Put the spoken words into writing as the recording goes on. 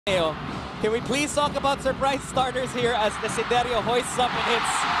Ateneo. Can we please talk about surprise starters here as Desiderio hoists up and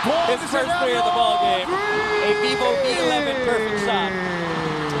hits his first three of the ball game. A Vivo V11 perfect shot.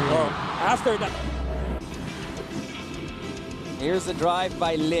 Well, after that. Here's the drive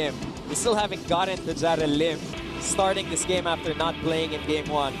by Lim. We still haven't gotten to Jara Lim starting this game after not playing in game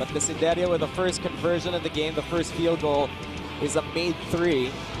one. But Desiderio with the first conversion of the game, the first field goal, is a made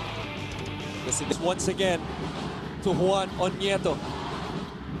three. Once again to Juan Onieto.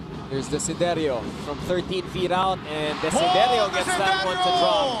 Here's Desiderio from 13 feet out, and Desiderio gets that one to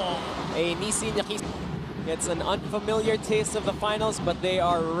drop. A Nisi gets an unfamiliar taste of the finals, but they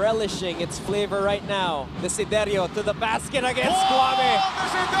are relishing its flavor right now. Desiderio to the basket against Kwame.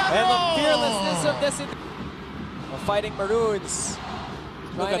 And the fearlessness of Desiderio. Fighting Maroons.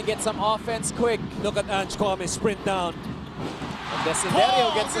 Trying to get some offense quick. Look at Ange Kwame sprint down. And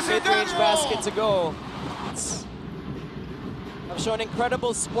Desiderio gets a mid-range basket to go. Have shown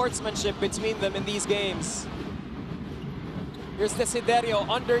incredible sportsmanship between them in these games. Here's Desiderio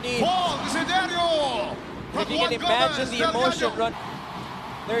underneath. If you can imagine the emotion run,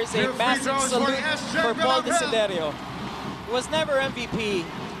 there is a massive salute for Paul Desiderio. He was never MVP.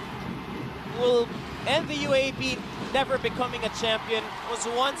 Will end the UAAP never becoming a champion. Was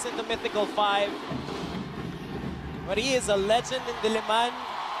once in the mythical five. But he is a legend in Diliman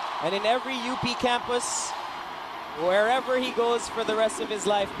and in every UP campus, wherever he goes for the rest of his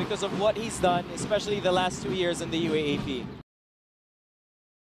life because of what he's done, especially the last 2 years in the UAAP.